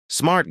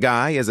Smart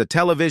Guy is a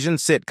television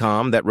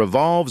sitcom that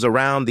revolves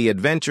around the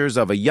adventures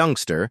of a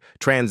youngster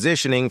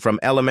transitioning from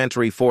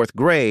elementary 4th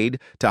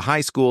grade to high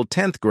school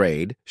 10th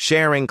grade,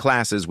 sharing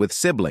classes with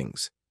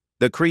siblings.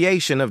 The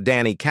creation of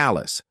Danny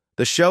Callis,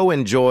 the show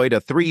enjoyed a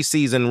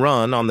 3-season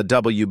run on the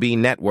WB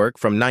network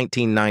from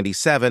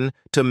 1997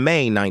 to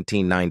May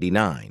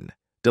 1999,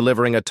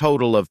 delivering a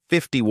total of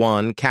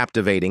 51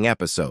 captivating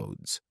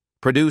episodes.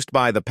 Produced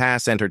by the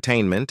Pass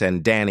Entertainment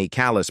and Danny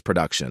Callis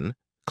production,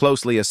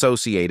 closely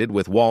associated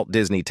with Walt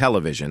Disney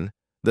Television,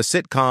 the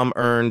sitcom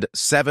earned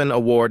 7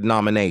 award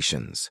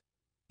nominations.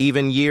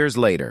 Even years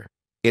later,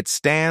 it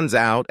stands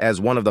out as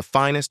one of the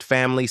finest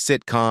family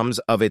sitcoms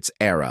of its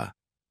era.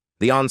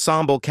 The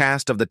ensemble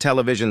cast of the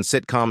television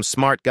sitcom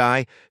Smart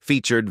Guy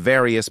featured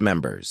various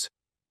members.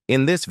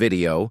 In this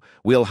video,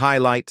 we'll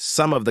highlight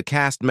some of the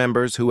cast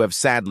members who have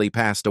sadly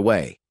passed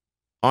away.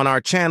 On our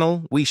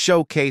channel, we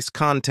showcase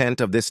content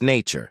of this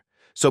nature,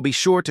 so be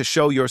sure to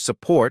show your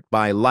support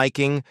by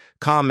liking,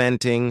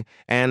 commenting,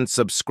 and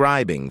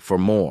subscribing for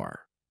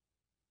more.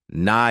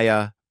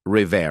 Naya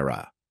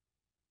Rivera.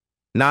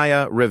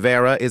 Naya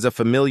Rivera is a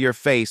familiar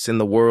face in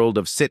the world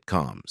of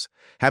sitcoms,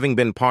 having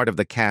been part of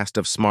the cast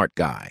of Smart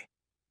Guy.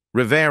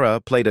 Rivera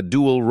played a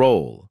dual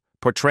role,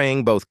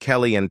 portraying both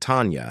Kelly and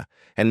Tanya,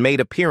 and made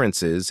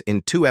appearances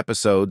in 2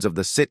 episodes of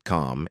the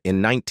sitcom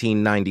in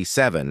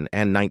 1997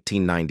 and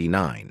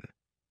 1999.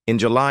 In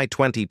July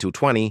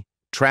 2020,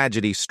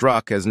 tragedy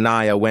struck as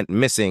Naya went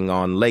missing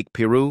on Lake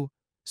Piru,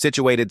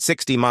 situated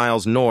 60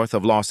 miles north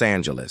of Los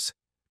Angeles,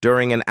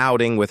 during an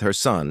outing with her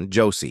son,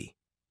 Josie.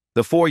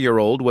 The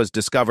 4-year-old was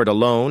discovered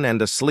alone and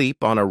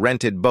asleep on a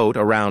rented boat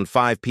around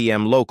 5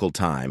 p.m. local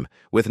time,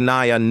 with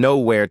Naya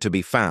nowhere to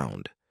be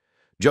found.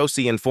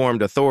 Josie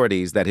informed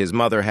authorities that his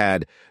mother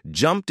had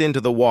jumped into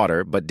the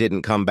water but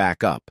didn't come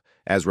back up,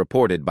 as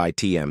reported by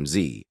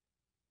TMZ.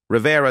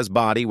 Rivera's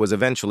body was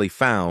eventually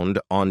found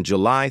on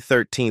July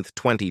 13,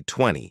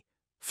 2020,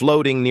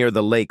 floating near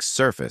the lake's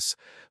surface,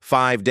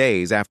 5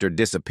 days after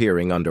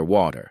disappearing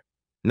underwater.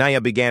 Naya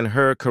began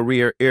her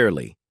career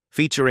early,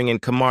 featuring in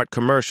Kmart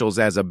commercials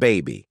as a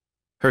baby.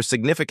 Her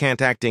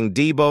significant acting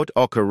debut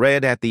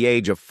occurred at the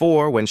age of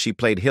 4 when she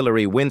played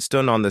Hillary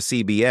Winston on the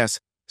CBS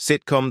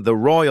sitcom The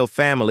Royal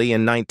Family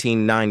in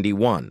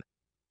 1991.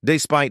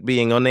 Despite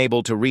being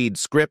unable to read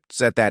scripts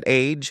at that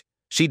age,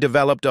 she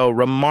developed a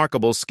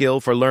remarkable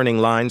skill for learning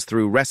lines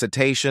through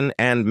recitation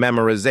and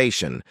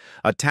memorization,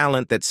 a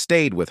talent that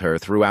stayed with her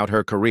throughout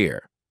her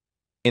career.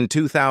 In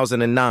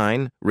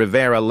 2009,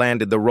 Rivera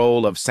landed the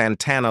role of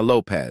Santana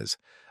Lopez,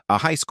 a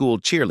high school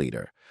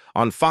cheerleader,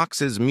 on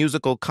Fox's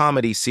musical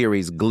comedy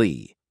series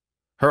Glee.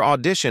 Her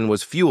audition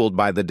was fueled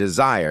by the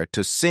desire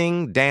to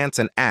sing, dance,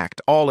 and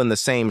act all in the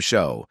same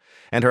show,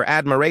 and her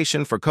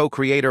admiration for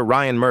co-creator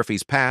Ryan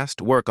Murphy's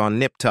past work on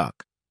Nip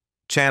Tuck.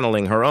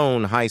 Channeling her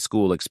own high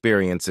school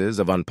experiences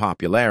of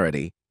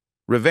unpopularity,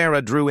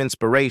 Rivera drew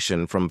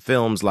inspiration from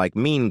films like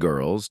Mean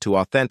Girls to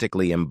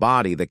authentically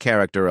embody the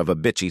character of a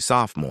bitchy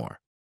sophomore.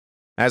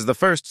 As the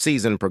first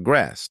season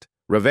progressed,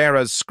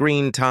 Rivera's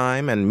screen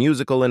time and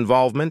musical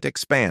involvement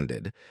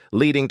expanded,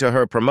 leading to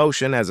her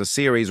promotion as a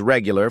series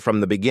regular from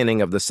the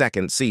beginning of the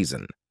 2nd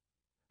season.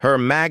 Her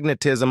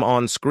magnetism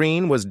on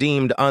screen was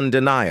deemed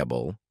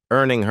undeniable,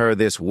 earning her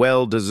this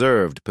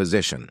well-deserved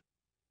position.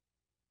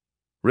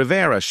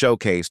 Rivera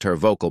showcased her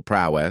vocal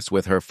prowess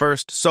with her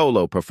first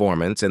solo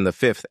performance in the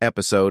 5th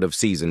episode of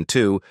Season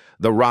 2,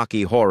 The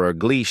Rocky Horror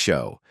Glee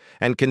Show,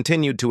 and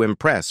continued to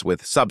impress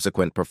with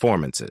subsequent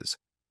performances.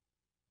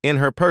 In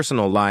her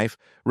personal life,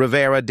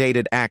 Rivera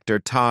dated actor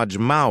Taj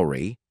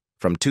Mowry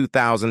from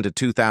 2000 to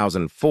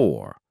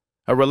 2004,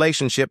 a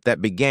relationship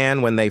that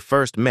began when they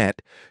first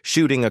met,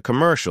 shooting a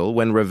commercial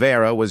when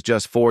Rivera was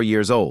just 4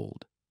 years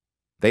old.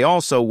 They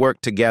also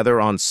worked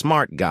together on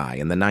Smart Guy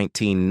in the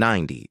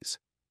 1990s.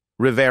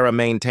 Rivera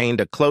maintained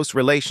a close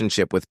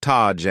relationship with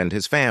Taj and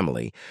his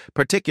family,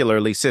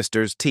 particularly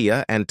sisters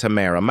Tia and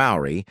Tamara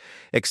Mowry,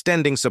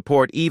 extending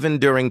support even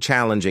during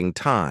challenging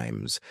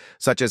times,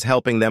 such as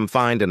helping them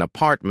find an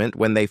apartment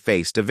when they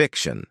faced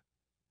eviction.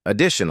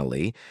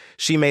 Additionally,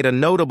 she made a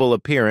notable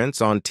appearance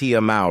on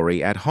Tia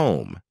Mowry at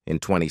Home in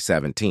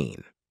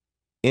 2017.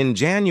 In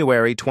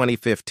January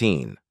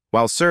 2015,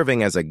 while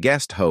serving as a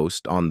guest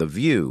host on The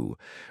View,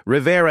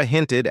 Rivera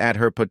hinted at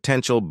her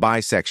potential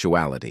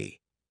bisexuality.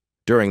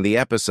 During the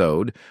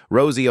episode,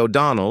 Rosie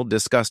O'Donnell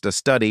discussed a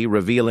study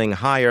revealing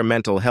higher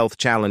mental health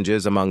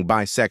challenges among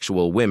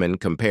bisexual women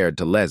compared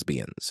to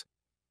lesbians.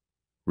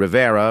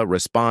 Rivera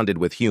responded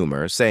with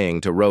humor,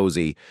 saying to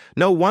Rosie,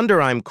 "No wonder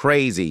I'm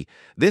crazy.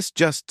 This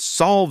just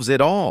solves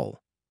it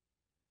all."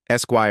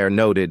 Esquire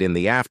noted in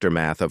the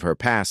aftermath of her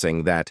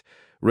passing that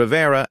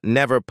Rivera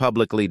never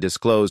publicly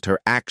disclosed her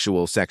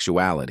actual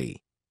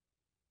sexuality.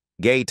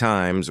 Gay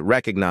Times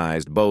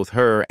recognized both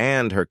her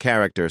and her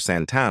character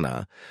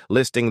Santana,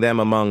 listing them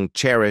among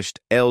cherished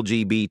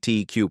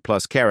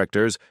LGBTQ+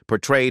 characters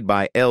portrayed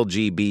by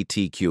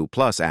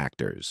LGBTQ+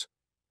 actors.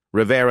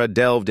 Rivera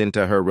delved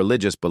into her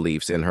religious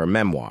beliefs in her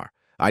memoir,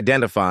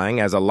 identifying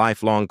as a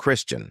lifelong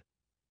Christian.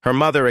 Her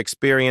mother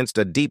experienced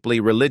a deeply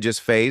religious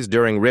phase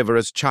during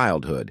Rivera's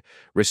childhood,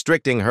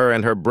 restricting her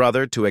and her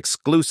brother to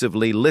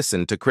exclusively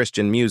listen to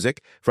Christian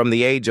music from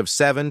the age of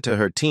 7 to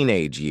her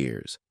teenage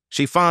years.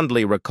 She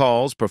fondly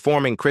recalls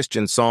performing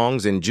Christian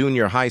songs in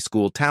junior high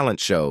school talent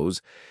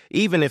shows,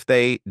 even if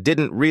they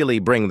didn't really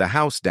bring the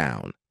house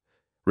down.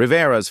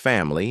 Rivera's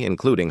family,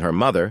 including her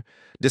mother,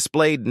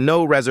 displayed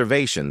no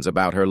reservations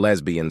about her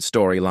lesbian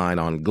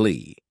storyline on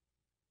Glee.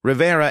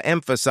 Rivera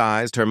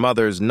emphasized her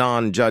mother's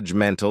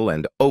non-judgmental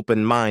and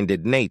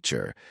open-minded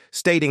nature,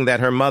 stating that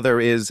her mother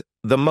is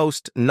the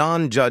most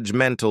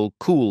non-judgmental,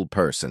 cool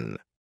person.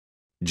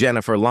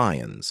 Jennifer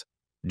Lyons.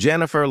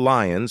 Jennifer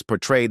Lyons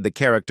portrayed the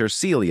character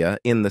Celia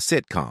in the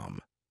sitcom.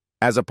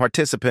 As a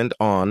participant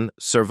on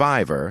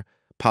Survivor,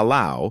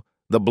 Palau,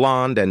 the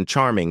blonde and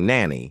charming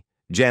nanny,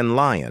 Jen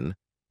Lyon,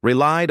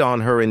 relied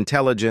on her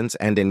intelligence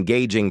and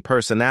engaging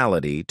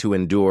personality to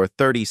endure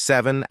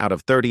 37 out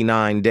of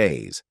 39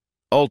 days,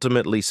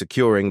 ultimately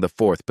securing the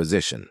 4th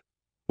position.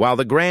 While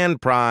the grand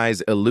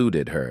prize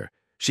eluded her,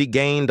 she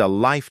gained a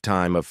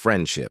lifetime of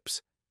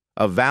friendships,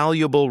 a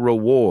valuable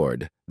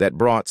reward that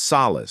brought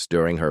solace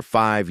during her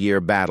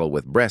 5-year battle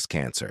with breast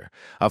cancer,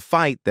 a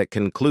fight that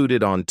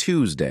concluded on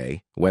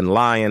Tuesday when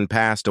Lyon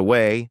passed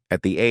away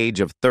at the age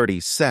of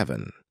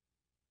 37.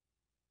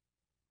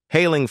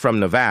 Hailing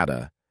from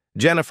Nevada,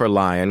 Jennifer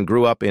Lyon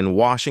grew up in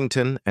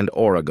Washington and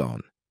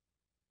Oregon.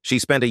 She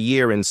spent a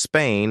year in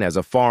Spain as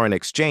a foreign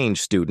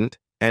exchange student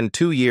and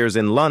 2 years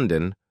in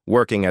London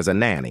working as a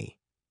nanny.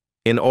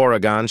 In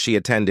Oregon, she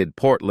attended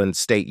Portland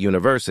State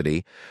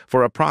University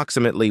for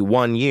approximately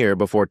 1 year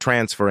before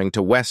transferring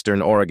to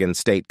Western Oregon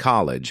State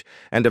College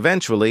and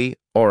eventually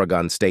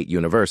Oregon State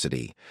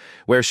University,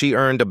 where she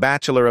earned a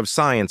Bachelor of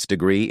Science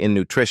degree in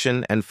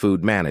Nutrition and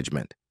Food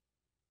Management.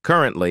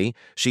 Currently,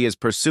 she is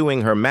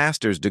pursuing her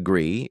master's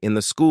degree in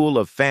the School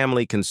of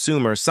Family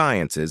Consumer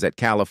Sciences at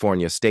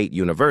California State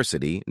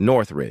University,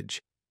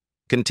 Northridge.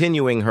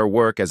 Continuing her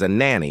work as a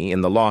nanny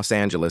in the Los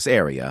Angeles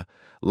area,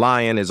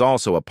 Lyon is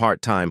also a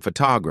part-time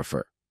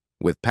photographer.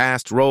 With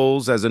past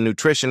roles as a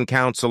nutrition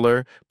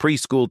counselor,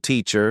 preschool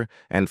teacher,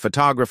 and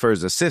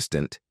photographer's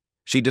assistant,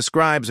 she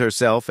describes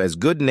herself as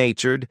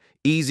good-natured,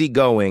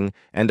 easygoing,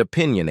 and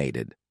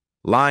opinionated.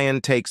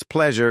 Lyon takes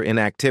pleasure in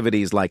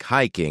activities like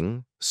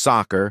hiking,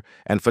 soccer,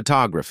 and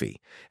photography,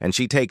 and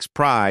she takes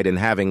pride in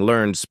having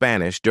learned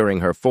Spanish during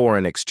her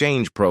foreign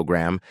exchange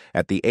program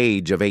at the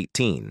age of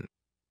 18.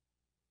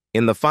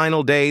 In the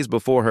final days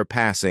before her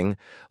passing,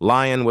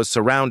 Lyon was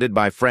surrounded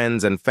by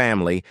friends and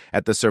family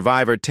at the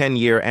Survivor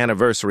 10-year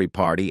anniversary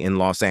party in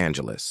Los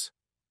Angeles.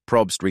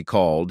 Probst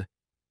recalled,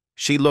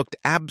 "She looked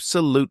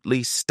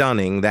absolutely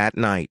stunning that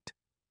night.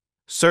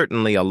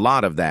 Certainly a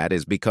lot of that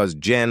is because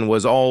Jen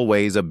was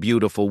always a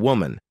beautiful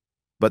woman,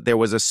 but there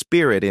was a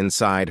spirit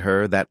inside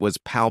her that was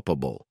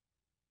palpable.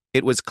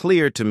 It was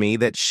clear to me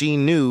that she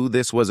knew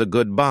this was a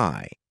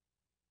goodbye."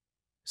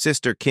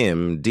 Sister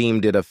Kim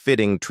deemed it a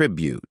fitting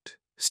tribute,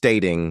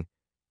 stating,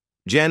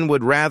 "Jen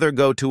would rather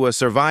go to a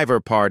Survivor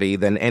party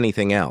than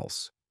anything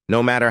else.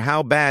 No matter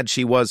how bad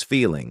she was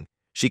feeling,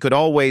 she could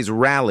always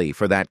rally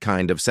for that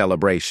kind of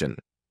celebration."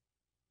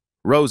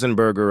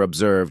 Rosenberger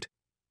observed,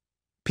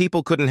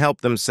 "People couldn't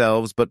help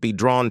themselves but be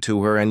drawn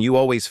to her, and you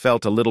always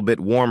felt a little bit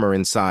warmer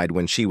inside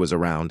when she was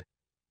around.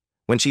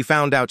 When she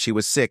found out she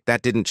was sick,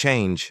 that didn't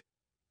change.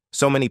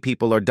 So many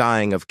people are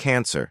dying of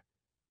cancer.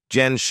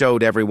 Jen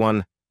showed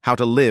everyone how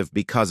to live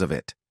because of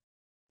it."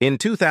 In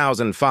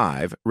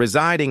 2005,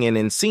 residing in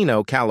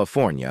Encino,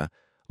 California,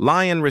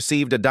 Lyon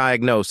received a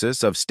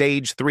diagnosis of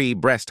stage 3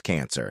 breast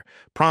cancer,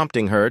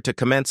 prompting her to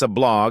commence a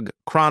blog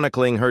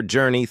chronicling her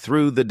journey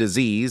through the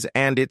disease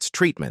and its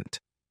treatment.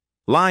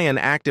 Lyon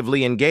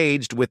actively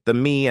engaged with the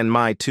Me and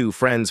My Two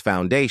Friends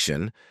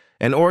Foundation,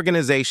 an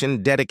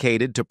organization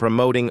dedicated to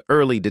promoting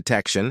early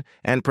detection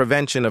and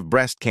prevention of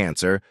breast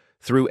cancer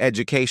through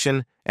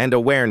education and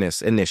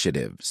awareness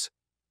initiatives.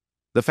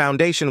 The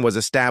foundation was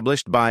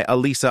established by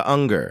Elisa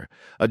Unger,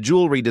 a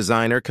jewelry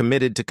designer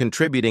committed to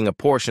contributing a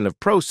portion of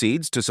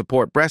proceeds to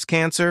support breast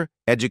cancer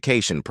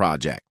education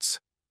projects.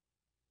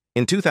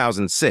 In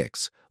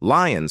 2006,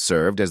 Lyon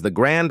served as the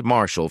Grand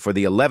Marshal for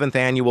the 11th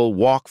Annual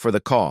Walk for the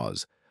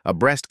Cause, a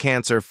breast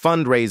cancer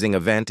fundraising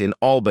event in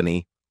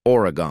Albany,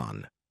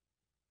 Oregon.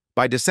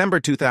 By December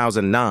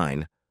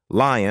 2009,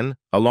 Lyon,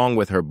 along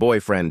with her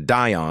boyfriend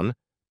Dion,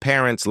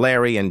 parents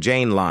Larry and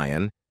Jane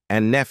Lyon,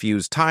 and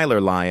nephews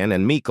Tyler Lyon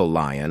and Michael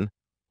Lyon,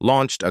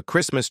 launched a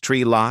Christmas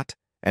tree lot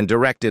and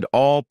directed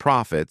all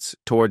profits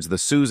towards the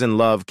Susan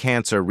Love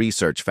Cancer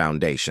Research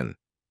Foundation.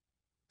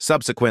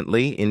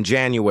 Subsequently, in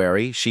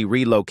January, she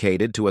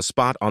relocated to a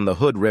spot on the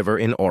Hood River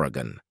in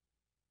Oregon.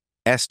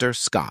 Esther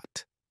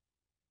Scott.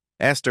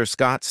 Esther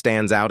Scott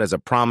stands out as a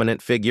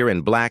prominent figure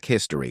in Black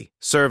history,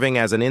 serving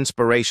as an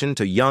inspiration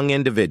to young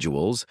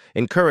individuals,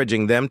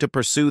 encouraging them to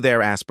pursue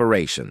their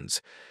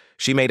aspirations.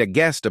 She made a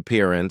guest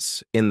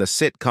appearance in the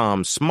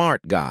sitcom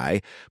Smart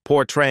Guy,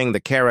 portraying the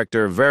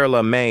character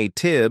Verla Mae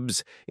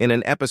Tibbs in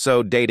an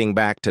episode dating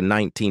back to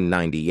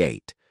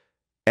 1998.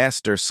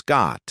 Esther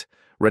Scott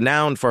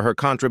renowned for her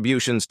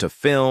contributions to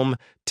film,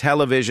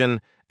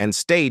 television, and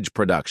stage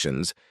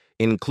productions,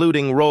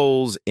 including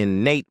roles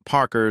in Nate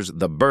Parker's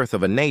The Birth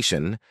of a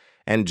Nation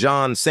and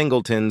John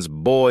Singleton's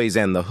Boys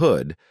and the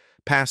Hood,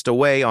 passed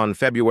away on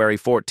February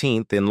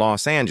 14th in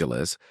Los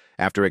Angeles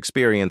after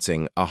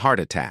experiencing a heart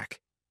attack.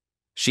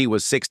 She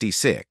was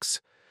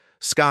 66.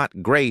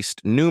 Scott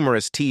graced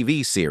numerous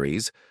TV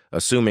series,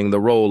 assuming the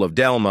role of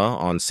Delma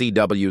on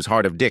CW's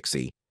Heart of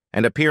Dixie,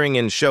 and appearing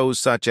in shows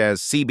such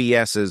as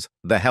CBS's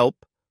The Help,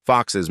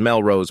 Fox's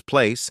Melrose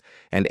Place,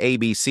 and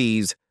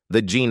ABC's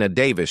The Geena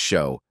Davis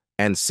Show,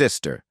 and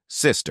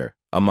Sister,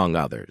 among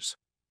others.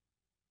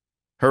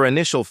 Her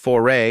initial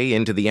foray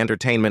into the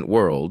entertainment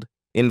world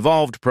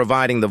involved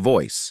providing the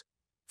voice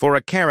for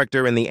a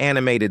character in the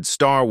animated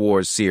Star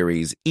Wars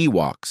series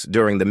Ewoks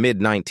during the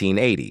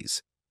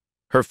mid-1980s.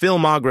 Her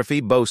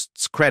filmography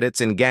boasts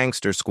credits in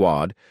Gangster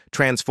Squad,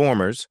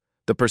 Transformers,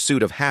 The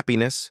Pursuit of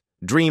Happiness,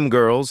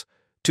 Dreamgirls,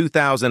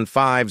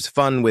 2005's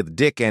Fun with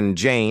Dick and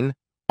Jane,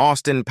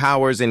 Austin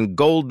Powers in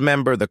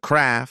Goldmember The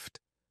Craft,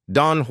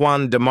 Don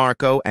Juan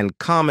DeMarco, and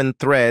Common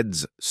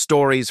Threads,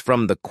 Stories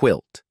from the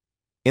Quilt.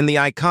 In the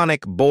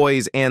iconic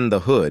Boys and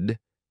the Hood,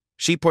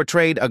 she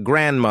portrayed a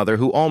grandmother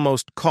who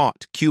almost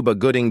caught Cuba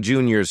Gooding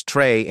Jr.'s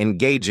tray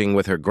engaging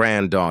with her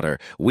granddaughter,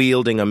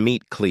 wielding a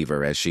meat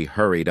cleaver as she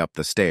hurried up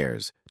the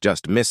stairs,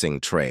 just missing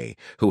Trey,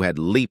 who had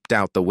leaped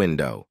out the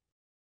window.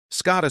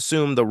 Scott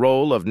assumed the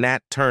role of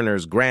Nat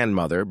Turner's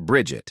grandmother,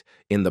 Bridget,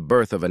 in The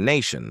Birth of a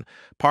Nation,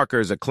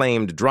 Parker's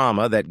acclaimed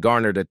drama that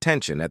garnered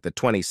attention at the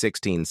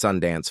 2016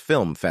 Sundance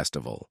Film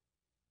Festival.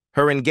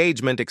 Her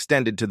engagement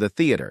extended to the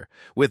theater,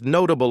 with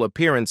notable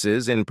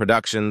appearances in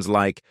productions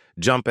like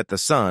Jump at the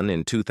Sun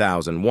in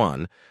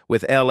 2001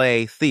 with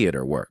L.A.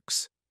 Theater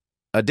Works.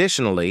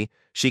 Additionally,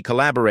 she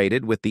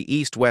collaborated with the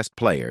East West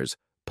Players,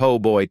 Po'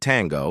 Boy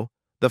Tango,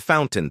 the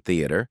Fountain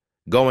Theater,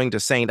 Going to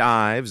St.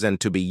 Ives and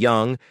To Be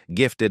Young,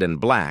 Gifted and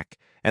Black,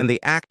 and the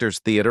Actors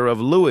Theater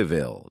of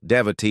Louisville,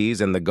 Devotees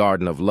in the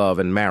Garden of Love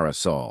and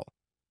Marisol.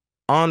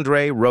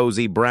 Andre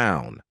Rosie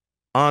Brown.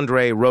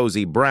 Andre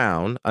Rosie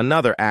Brown,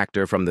 another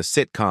actor from the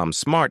sitcom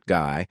Smart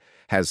Guy,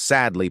 has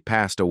sadly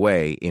passed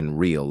away in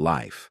real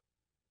life.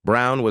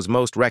 Brown was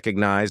most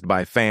recognized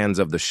by fans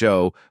of the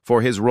show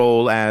for his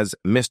role as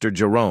Mr.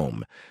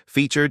 Jerome,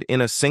 featured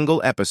in a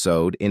single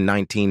episode in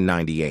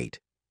 1998.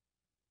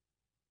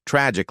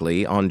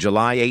 Tragically, on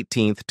July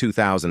 18,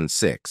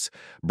 2006,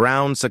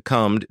 Brown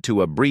succumbed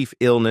to a brief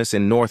illness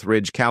in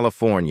Northridge,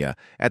 California,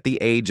 at the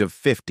age of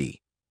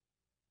 50.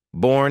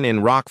 Born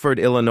in Rockford,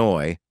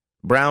 Illinois,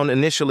 Brown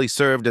initially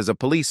served as a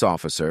police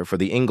officer for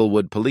the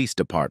Inglewood Police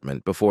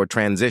Department before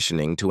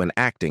transitioning to an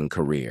acting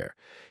career.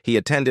 He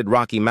attended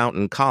Rocky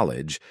Mountain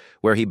College,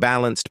 where he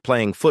balanced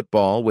playing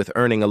football with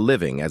earning a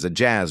living as a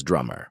jazz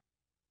drummer.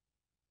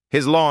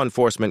 His law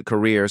enforcement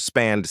career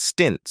spanned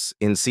stints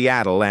in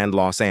Seattle and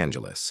Los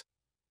Angeles.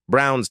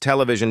 Brown's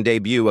television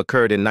debut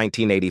occurred in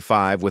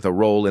 1985 with a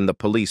role in the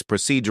police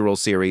procedural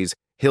series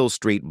Hill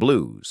Street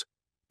Blues,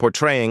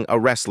 portraying a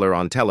wrestler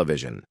on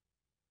television.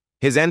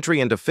 His entry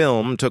into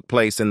film took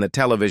place in the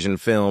television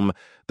film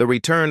The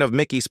Return of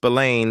Mickey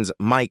Spillane's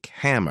Mike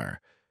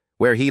Hammer,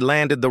 where he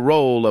landed the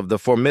role of the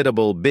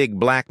formidable Big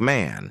Black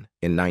Man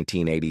in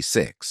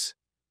 1986.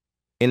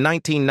 In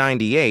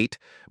 1998,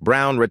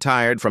 Brown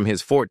retired from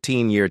his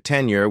 14-year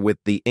tenure with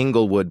the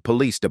Inglewood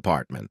Police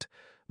Department,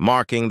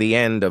 marking the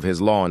end of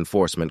his law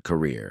enforcement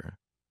career.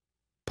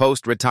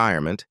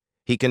 Post-retirement,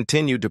 he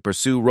continued to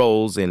pursue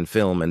roles in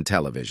film and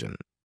television.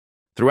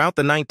 Throughout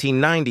the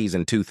 1990s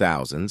and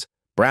 2000s,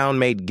 Brown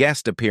made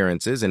guest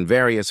appearances in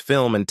various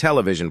film and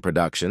television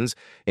productions,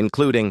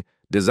 including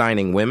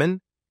Designing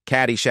Women,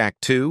 Caddyshack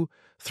 2,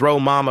 Throw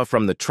Mama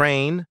from the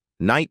Train,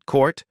 Night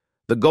Court,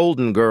 The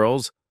Golden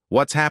Girls,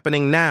 What's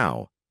Happening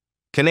Now,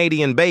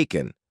 Canadian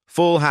Bacon,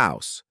 Full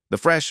House, The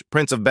Fresh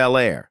Prince of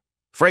Bel-Air,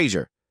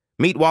 Frasier,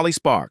 Meet Wally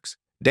Sparks,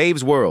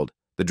 Dave's World,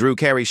 The Drew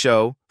Carey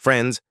Show,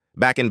 Friends,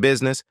 Back in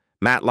Business,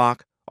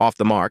 Matlock, Off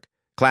the Mark,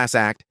 Class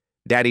Act,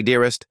 Daddy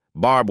Dearest,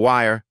 Barb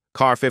Wire,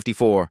 Car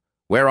 54,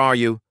 Where Are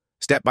You,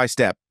 Step by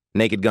Step,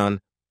 Naked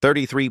Gun,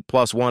 33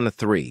 + 1 =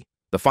 3,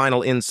 The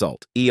Final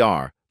Insult,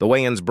 ER, The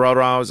Wayans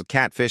Brothers,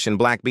 Catfish and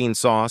Black Bean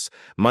Sauce,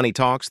 Money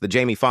Talks, The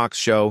Jamie Foxx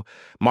Show,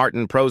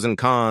 Martin Pros and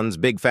Cons,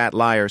 Big Fat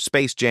Liar,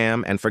 Space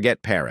Jam, and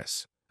Forget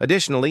Paris.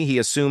 Additionally, he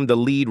assumed the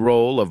lead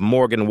role of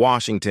Morgan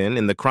Washington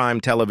in the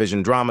crime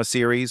television drama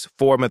series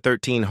Forma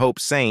 13 Hope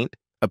Saint,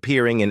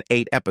 appearing in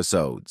 8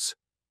 episodes.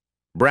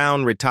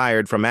 Brown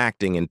retired from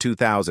acting in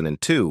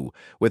 2002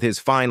 with his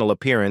final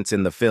appearance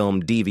in the film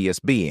Devious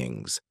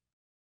Beings.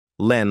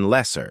 Len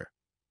Lesser.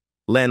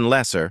 Len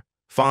Lesser,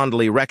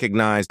 fondly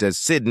recognized as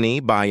Sidney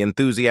by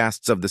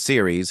enthusiasts of the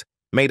series,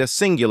 made a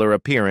singular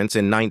appearance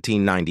in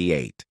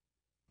 1998.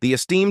 The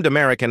esteemed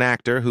American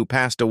actor, who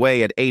passed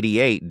away at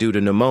 88 due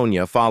to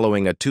pneumonia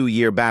following a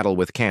 2-year battle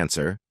with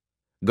cancer,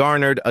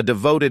 garnered a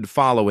devoted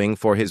following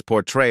for his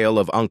portrayal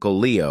of Uncle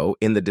Leo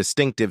in the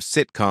distinctive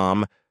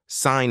sitcom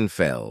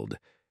Seinfeld.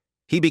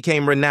 He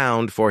became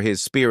renowned for his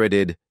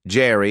spirited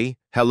Jerry,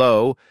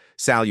 hello,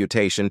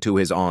 salutation to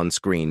his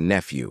on-screen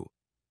nephew.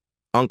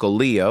 Uncle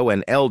Leo,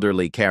 an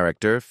elderly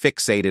character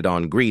fixated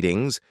on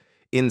greetings,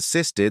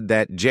 insisted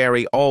that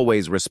Jerry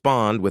always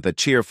respond with a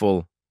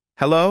cheerful,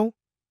 "Hello?"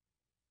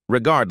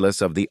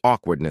 regardless of the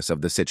awkwardness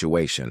of the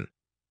situation.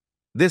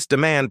 This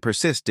demand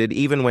persisted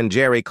even when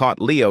Jerry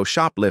caught Leo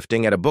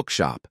shoplifting at a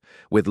bookshop,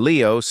 with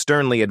Leo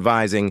sternly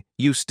advising,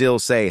 "You still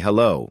say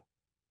hello."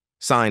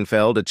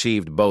 Seinfeld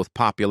achieved both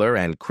popular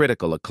and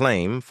critical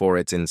acclaim for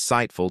its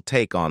insightful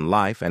take on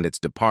life and its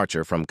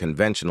departure from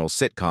conventional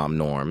sitcom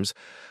norms,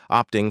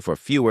 opting for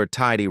fewer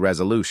tidy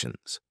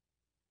resolutions.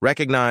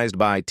 Recognized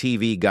by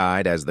TV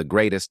Guide as the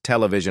greatest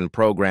television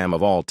program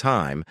of all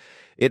time,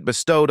 it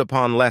bestowed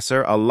upon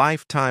Lesser a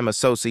lifetime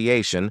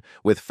association,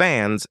 with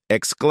fans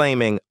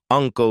exclaiming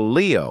 "Uncle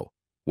Leo"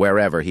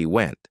 wherever he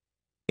went.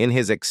 In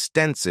his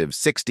extensive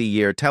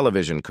 60-year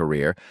television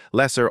career,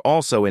 Lesser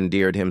also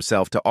endeared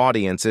himself to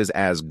audiences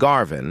as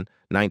Garvin,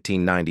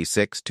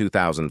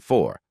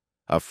 1996-2004,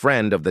 a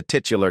friend of the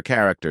titular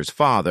character's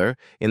father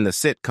in the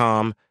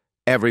sitcom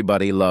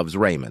Everybody Loves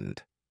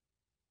Raymond.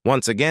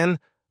 Once again,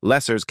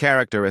 Lesser's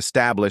character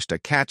established a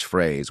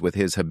catchphrase with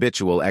his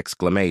habitual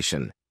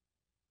exclamation,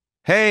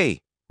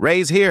 "Hey,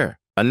 Ray's here!"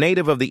 A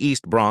native of the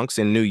East Bronx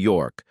in New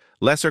York,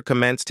 Lesser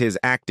commenced his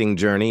acting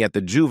journey at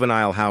the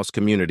Juvenile House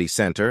Community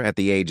Center at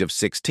the age of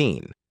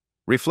 16.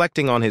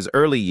 Reflecting on his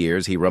early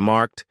years, he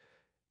remarked,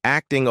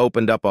 "Acting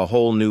opened up a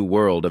whole new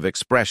world of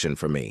expression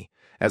for me,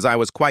 as I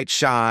was quite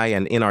shy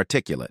and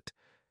inarticulate,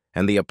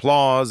 and the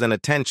applause and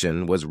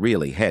attention was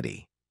really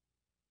heady."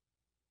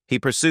 He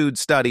pursued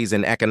studies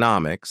in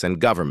economics and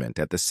government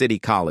at the City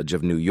College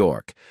of New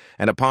York,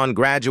 and upon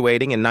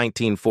graduating in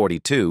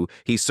 1942,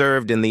 he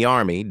served in the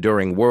Army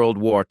during World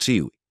War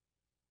II.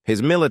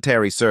 His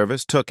military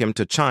service took him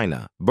to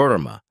China,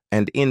 Burma,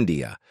 and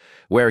India,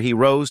 where he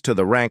rose to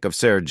the rank of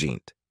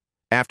sergeant.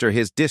 After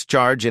his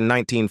discharge in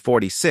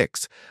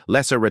 1946,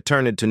 Lesser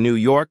returned to New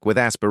York with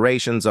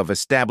aspirations of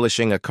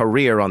establishing a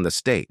career on the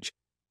stage.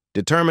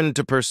 Determined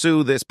to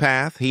pursue this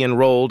path, he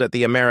enrolled at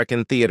the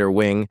American Theater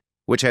Wing,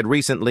 which had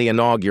recently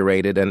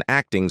inaugurated an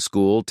acting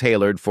school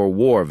tailored for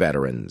war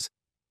veterans.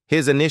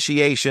 His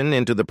initiation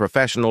into the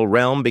professional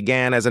realm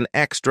began as an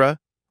extra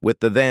with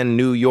the then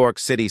New York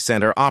City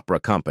Center Opera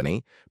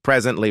Company,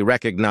 presently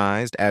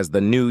recognized as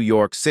the New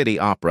York City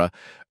Opera,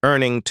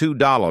 earning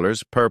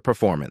 $2 per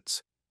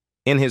performance.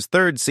 In his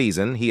third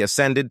season, he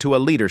ascended to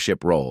a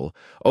leadership role,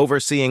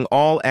 overseeing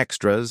all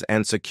extras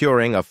and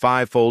securing a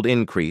five-fold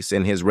increase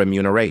in his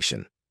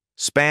remuneration.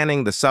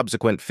 Spanning the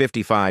subsequent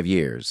 55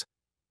 years,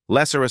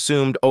 Lesser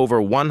assumed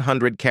over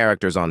 100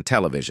 characters on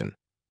television,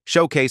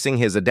 showcasing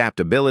his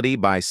adaptability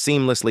by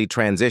seamlessly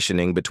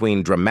transitioning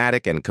between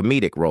dramatic and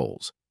comedic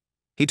roles.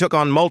 He took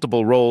on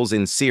multiple roles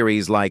in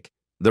series like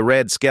The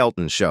Red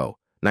Skelton Show,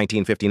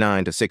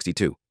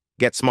 1959-62,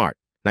 Get Smart,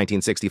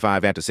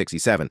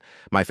 1965-67,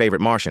 My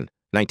Favorite Martian,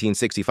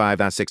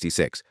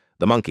 1965-66,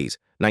 The Monkees,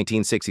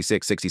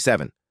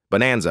 1966-67,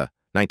 Bonanza,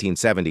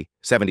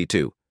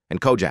 1970-72,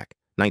 and Kojak,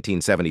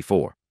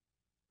 1974.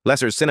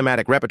 Lesser's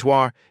cinematic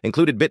repertoire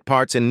included bit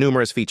parts in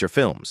numerous feature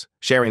films,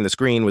 sharing the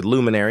screen with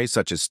luminaries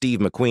such as Steve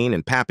McQueen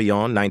in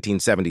Papillon,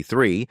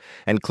 1973,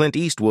 and Clint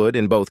Eastwood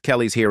in both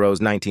Kelly's Heroes,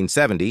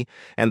 1970,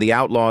 and The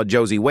Outlaw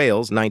Josie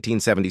Wales,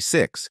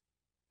 1976.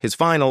 His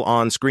final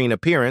on-screen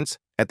appearance,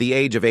 at the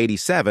age of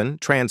 87,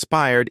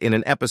 transpired in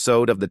an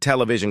episode of the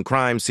television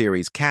crime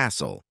series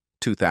Castle,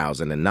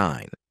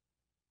 2009.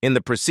 In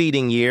the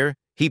preceding year,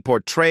 he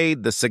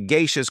portrayed the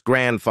sagacious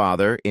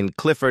grandfather in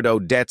Clifford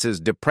Odets's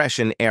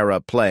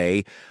Depression-era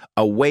play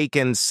Awake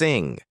and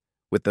Sing,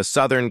 with the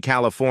Southern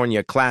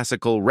California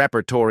Classical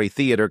Repertory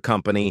Theater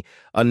Company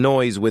A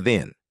Noise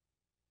Within.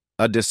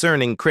 A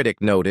discerning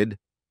critic noted,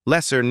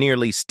 Lesser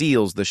nearly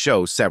steals the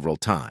show several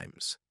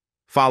times.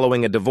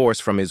 Following a divorce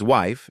from his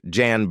wife,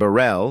 Jan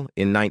Burrell,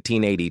 in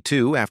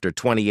 1982 after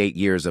 28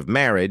 years of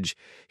marriage,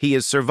 he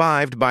is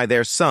survived by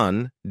their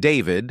son,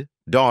 David,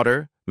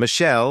 daughter,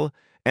 Michelle,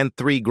 and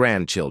 3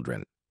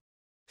 grandchildren.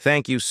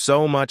 Thank you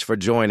so much for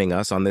joining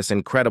us on this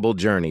incredible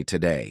journey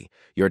today.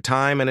 Your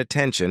time and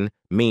attention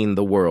mean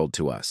the world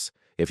to us.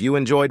 If you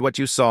enjoyed what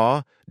you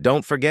saw,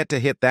 don't forget to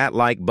hit that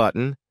like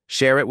button,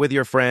 share it with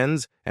your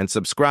friends, and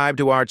subscribe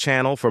to our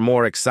channel for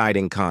more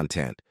exciting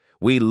content.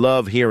 We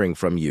love hearing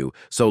from you,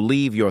 so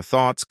leave your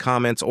thoughts,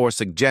 comments, or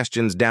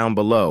suggestions down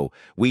below.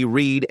 We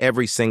read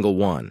every single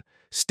one.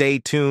 Stay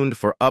tuned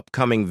for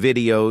upcoming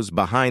videos,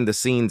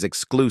 behind-the-scenes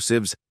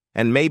exclusives,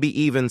 and maybe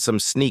even some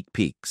sneak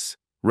peeks.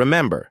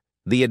 Remember,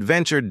 the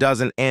adventure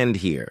doesn't end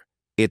here.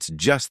 It's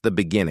just the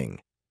beginning.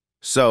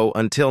 So,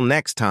 until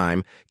next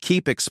time,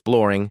 keep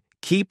exploring,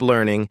 keep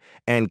learning,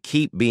 and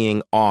keep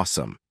being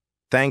awesome.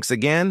 Thanks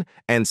again,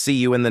 and see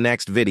you in the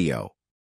next video.